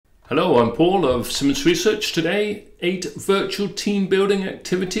Hello, I'm Paul of Simmons Research. Today, 8 virtual team building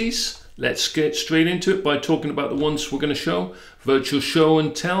activities. Let's get straight into it by talking about the ones we're going to show. Virtual show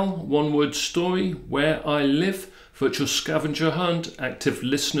and tell, one word story, where I live, virtual scavenger hunt, active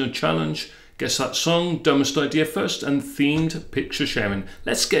listener challenge, guess that song, dumbest idea first, and themed picture sharing.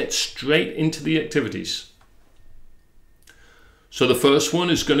 Let's get straight into the activities. So the first one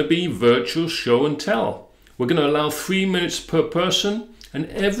is going to be virtual show and tell. We're going to allow 3 minutes per person. And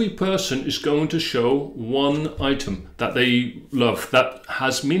every person is going to show one item that they love, that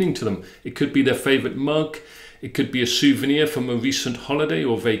has meaning to them. It could be their favorite mug. It could be a souvenir from a recent holiday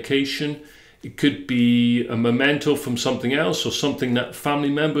or vacation. It could be a memento from something else or something that family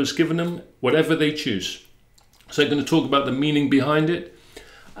member has given them, whatever they choose. So I'm going to talk about the meaning behind it.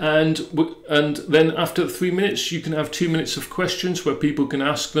 And then after 3 minutes, you can have 2 minutes of questions where people can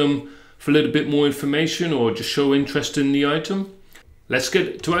ask them for a little bit more information or just show interest in the item. Let's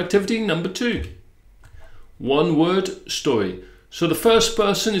get to activity number 2. One word story. So the first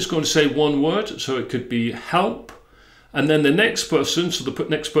person is going to say one word, so it could be help. And then the next person, so the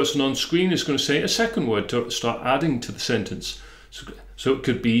next person on screen is going to say a second word to start adding to the sentence. So it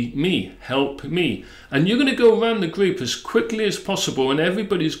could be me, help me. And you're going to go around the group as quickly as possible and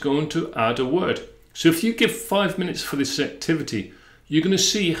everybody's going to add a word. So if you give 5 minutes for this activity, you're going to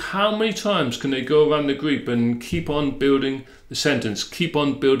see how many times can they go around the group and keep on building the sentence, keep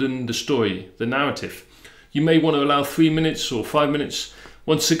on building the story, the narrative. You may want to allow 3 minutes or 5 minutes.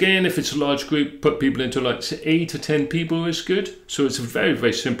 Once again, if it's a large group, put people into like 8 to 10 people is good. So it's a very,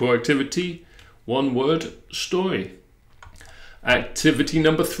 very simple activity. One word story. Activity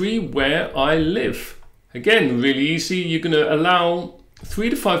number 3, where I live. Again, really easy. You're going to allow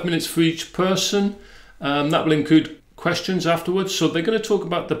 3 to 5 minutes for each person. That will include questions afterwards. So they're going to talk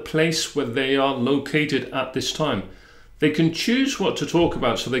about the place where they are located at this time. They can choose what to talk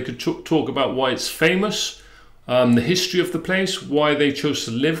about. So they could talk about why it's famous, the history of the place, why they chose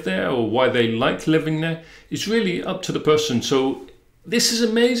to live there or why they like living there. It's really up to the person. So this is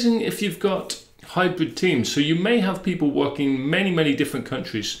amazing if you've got hybrid teams. So you may have people working in many, many different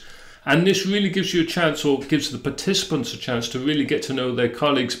countries. And this really gives you a chance, or gives the participants a chance to really get to know their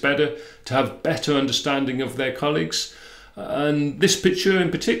colleagues better, to have better understanding of their colleagues. And this picture in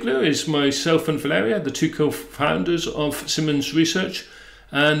particular is myself and Valeria, the 2 co-founders of Simmons Research.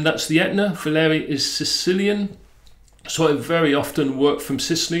 And that's the Etna. Valeria is Sicilian. So I very often work from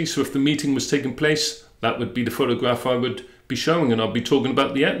Sicily. So if the meeting was taking place, that would be the photograph I would be showing, and I'll be talking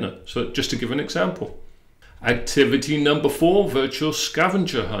about the Etna. So just to give an example. Activity number 4, virtual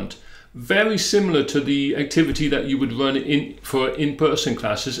scavenger hunt. Very similar to the activity that you would run for in-person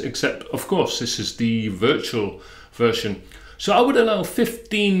classes, except of course this is the virtual version. So I would allow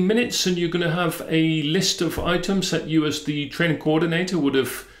 15 minutes and you're going to have a list of items that you as the training coordinator would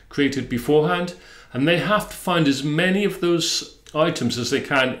have created beforehand, and they have to find as many of those items as they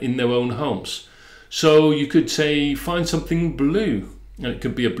can in their own homes. So you could say find something blue, and it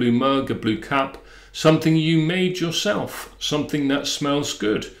could be a blue mug, a blue cap, something you made yourself, something that smells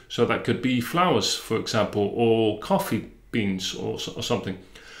good. So that could be flowers, for example, or coffee beans or something.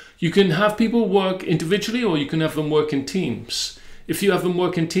 You can have people work individually or you can have them work in teams. If you have them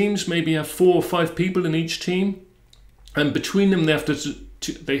work in teams, maybe have 4 or 5 people in each team. And between them, they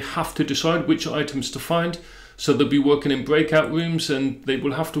have to decide which items to find. So they'll be working in breakout rooms and they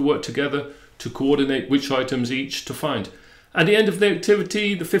will have to work together to coordinate which items each to find. At the end of the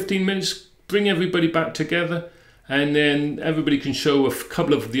activity, the 15 minutes, bring everybody back together, and then everybody can show a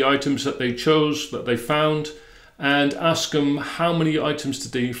couple of the items that they chose, that they found, and ask them how many items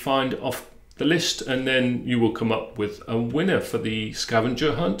did they find off the list, and then you will come up with a winner for the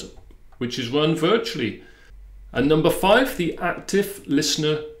scavenger hunt, which is run virtually. And number 5, the active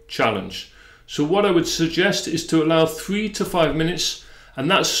listener challenge. So what I would suggest is to allow 3 to 5 minutes, and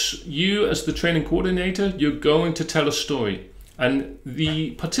that's you as the training coordinator. You're going to tell a story. And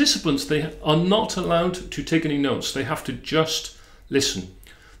the participants, they are not allowed to take any notes. They have to just listen.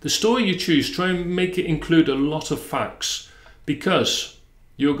 The story you choose, try and make it include a lot of facts, because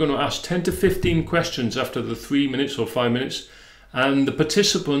you're going to ask 10 to 15 questions after the 3 minutes or 5 minutes. And the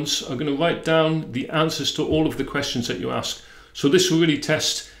participants are going to write down the answers to all of the questions that you ask. So this will really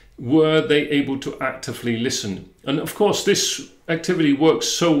test, were they able to actively listen? And of course, this activity works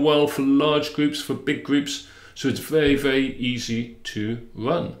so well for large groups, for big groups. So it's very, very easy to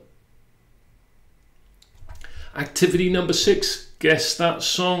run. Activity number 6, guess that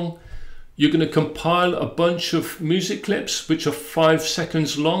song. You're going to compile a bunch of music clips which are 5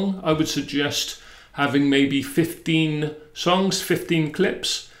 seconds long. I would suggest having maybe 15 songs, 15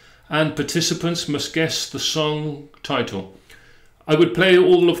 clips, and participants must guess the song title. I would play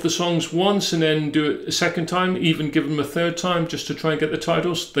all of the songs once and then do it a second time, even give them a third time just to try and get the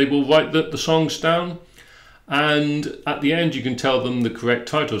titles. They will write the songs down, and at the end you can tell them the correct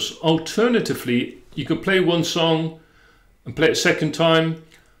titles. Alternatively, you could play one song and play it a second time,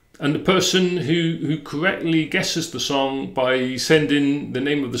 and the person who correctly guesses the song by sending the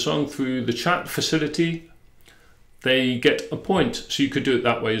name of the song through the chat facility, they get a point. So you could do it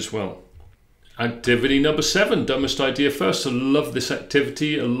that way as well. Activity number 7, dumbest idea first. I love this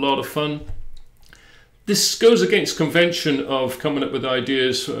activity, a lot of fun. This goes against convention of coming up with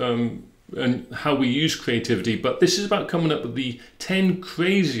ideas and how we use creativity, but this is about coming up with the 10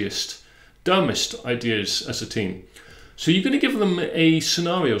 craziest, dumbest ideas as a team. So you're going to give them a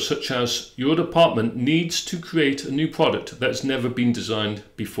scenario such as your department needs to create a new product that's never been designed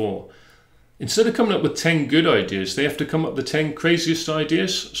before. Instead of coming up with 10 good ideas, they have to come up with the 10 craziest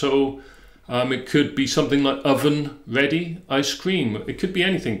ideas. So it could be something like oven ready ice cream. It could be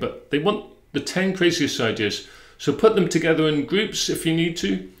anything, but they want the 10 craziest ideas. So put them together in groups if you need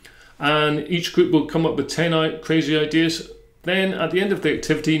to, and each group will come up with 10 crazy ideas. Then at the end of the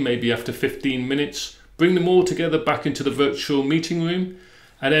activity, maybe after 15 minutes, bring them all together back into the virtual meeting room,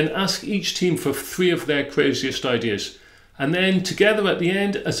 and then ask each team for 3 of their craziest ideas. And then together at the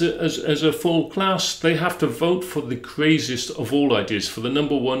end, as a full class, they have to vote for the craziest of all ideas, for the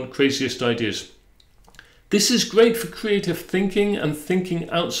number 1 craziest ideas. This is great for creative thinking and thinking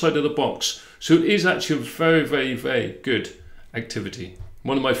outside of the box. So it is actually a very, very, very good activity.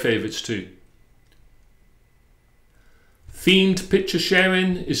 One of my favorites too. Themed picture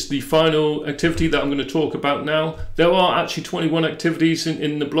sharing is the final activity that I'm going to talk about now. There are actually 21 activities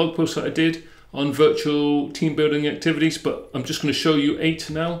in the blog post that I did on virtual team building activities, but I'm just going to show you 8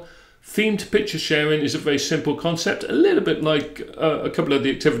 now. Themed picture sharing is a very simple concept, a little bit like a couple of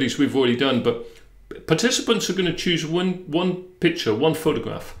the activities we've already done, but participants are going to choose one picture, one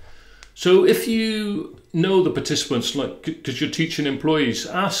photograph. So if you know the participants, like because you're teaching employees,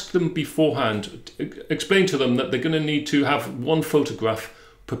 ask them beforehand, explain to them that they're going to need to have one photograph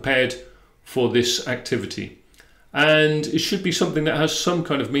prepared for this activity. And it should be something that has some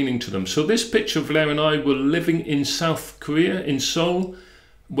kind of meaning to them. So this picture, Blair and I were living in South Korea, in Seoul.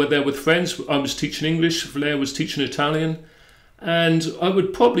 We're there with friends. I was teaching English, Blair was teaching Italian. And I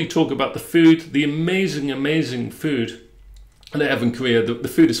would probably talk about the food, the amazing, amazing food they have in Korea. The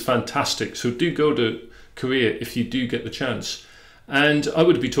food is fantastic. So do go to Korea if you do get the chance. And I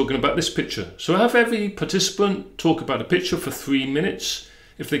would be talking about this picture. So have every participant talk about a picture for 3 minutes.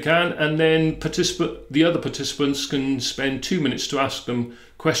 If they can, and then the other participants can spend 2 minutes to ask them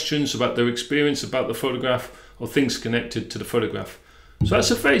questions about their experience, about the photograph, or things connected to the photograph. So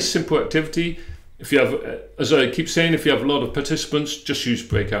that's a very simple activity. If you have, as I keep saying, if you have a lot of participants, just use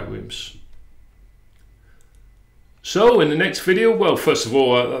breakout rooms. So in the next video, well, first of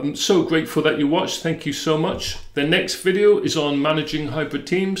all, I'm so grateful that you watched. Thank you so much. The next video is on managing hybrid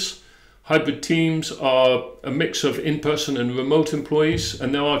teams. Hybrid teams are a mix of in-person and remote employees,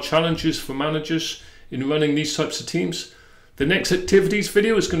 and there are challenges for managers in running these types of teams. The next activities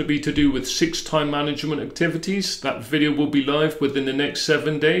video is going to be to do with 6 time management activities. That video will be live within the next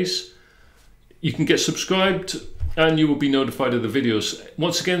 7 days. You can get subscribed and you will be notified of the videos.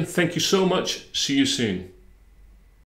 Once again, thank you so much. See you soon.